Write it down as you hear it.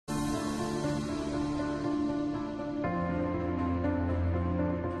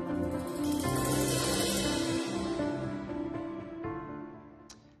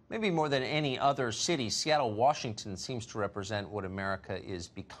Maybe more than any other city, Seattle, Washington seems to represent what America is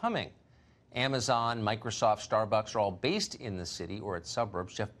becoming. Amazon, Microsoft, Starbucks are all based in the city or its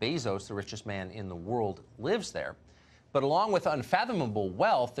suburbs. Jeff Bezos, the richest man in the world, lives there. But along with unfathomable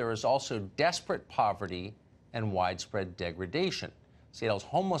wealth, there is also desperate poverty and widespread degradation. Seattle's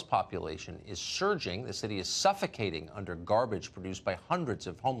homeless population is surging. The city is suffocating under garbage produced by hundreds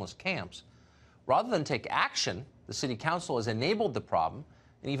of homeless camps. Rather than take action, the city council has enabled the problem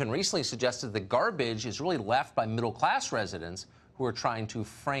and even recently suggested the garbage is really left by middle-class residents who are trying to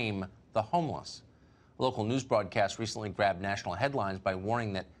frame the homeless. A local news broadcast recently grabbed national headlines by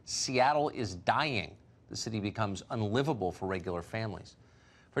warning that Seattle is dying. The city becomes unlivable for regular families.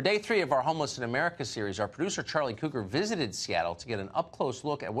 For day 3 of our Homeless in America series, our producer Charlie Cougar visited Seattle to get an up-close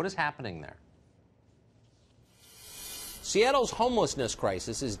look at what is happening there. Seattle's homelessness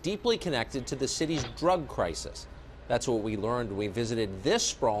crisis is deeply connected to the city's drug crisis. That's what we learned when we visited this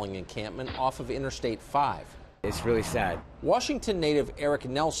sprawling encampment off of Interstate 5. It's really sad. Washington native Eric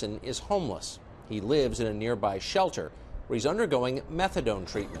Nelson is homeless. He lives in a nearby shelter where he's undergoing methadone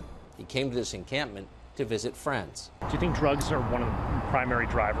treatment. He came to this encampment to visit friends. Do you think drugs are one of the primary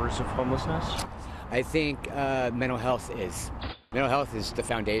drivers of homelessness? I think mental health is. Mental health is the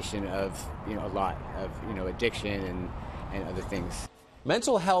foundation of, a lot of, addiction and other things.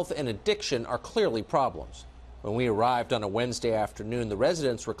 Mental health and addiction are clearly problems. When we arrived on a Wednesday afternoon, the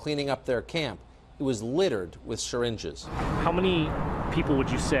residents were cleaning up their camp. It was littered with syringes. How many people would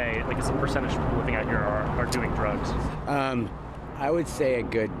you say, like, as a percentage of people living out here are doing drugs? I would say a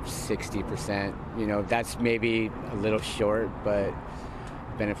good 60%. That's maybe a little short, but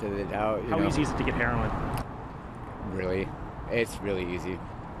benefit of the doubt. How easy is it to get heroin? Really, it's really easy.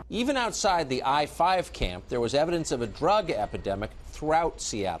 Even outside the I-5 camp, there was evidence of a drug epidemic throughout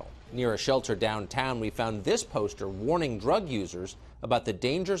Seattle. Near a shelter downtown, we found this poster warning drug users about the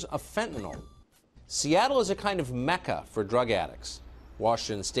dangers of fentanyl. Seattle is a kind of mecca for drug addicts.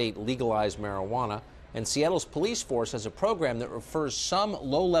 Washington state legalized marijuana, and Seattle's police force has a program that refers some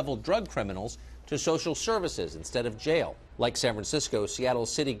low-level drug criminals to social services instead of jail. Like San Francisco, Seattle's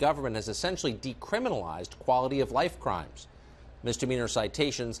city government has essentially decriminalized quality-of-life crimes. Misdemeanor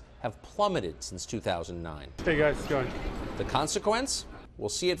citations have plummeted since 2009. Hey guys, going. The consequence? We'll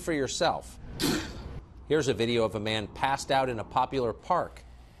see it for yourself. Here's a video of a man passed out in a popular park.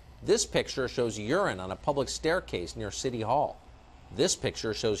 This picture shows urine on a public staircase near City Hall. This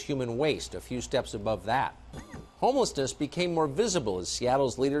picture shows human waste a few steps above that. Homelessness became more visible as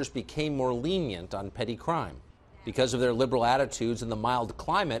Seattle's leaders became more lenient on petty crime. Because of their liberal attitudes and the mild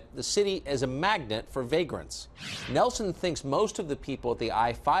climate, the city is a magnet for vagrants. Nelson thinks most of the people at the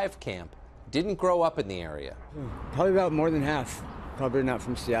I-5 camp didn't grow up in the area. Probably about more than half. Probably not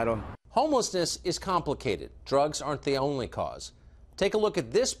from Seattle. Homelessness is complicated. Drugs aren't the only cause. Take a look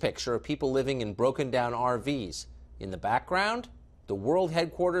at this picture of people living in broken-down RVs. In the background, the world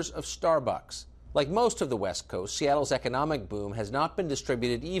headquarters of Starbucks. Like most of the West Coast, Seattle's economic boom has not been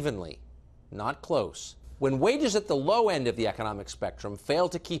distributed evenly. Not close. When wages at the low end of the economic spectrum fail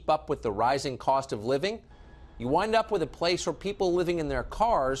to keep up with the rising cost of living, you wind up with a place where people living in their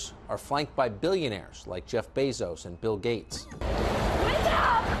cars are flanked by billionaires like Jeff Bezos and Bill Gates.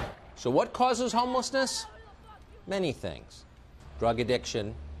 So what causes homelessness? Many things. Drug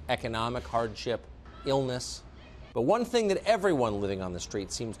addiction, economic hardship, illness. But one thing that everyone living on the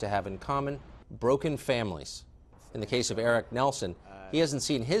street seems to have in common: broken families. In the case of Eric Nelson, he hasn't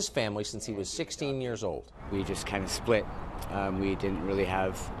seen his family since he was 16 years old. We just kind of split. We didn't really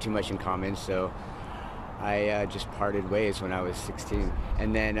have too much in common, so I just parted ways when I was 16.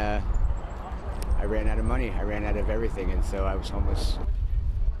 And then I ran out of money. I ran out of everything, and so I was homeless.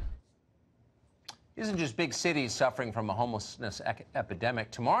 It isn't just big cities suffering from a homelessness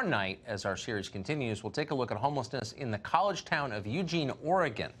epidemic. Tomorrow night, as our series continues, we'll take a look at homelessness in the college town of Eugene,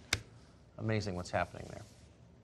 Oregon. Amazing what's happening there.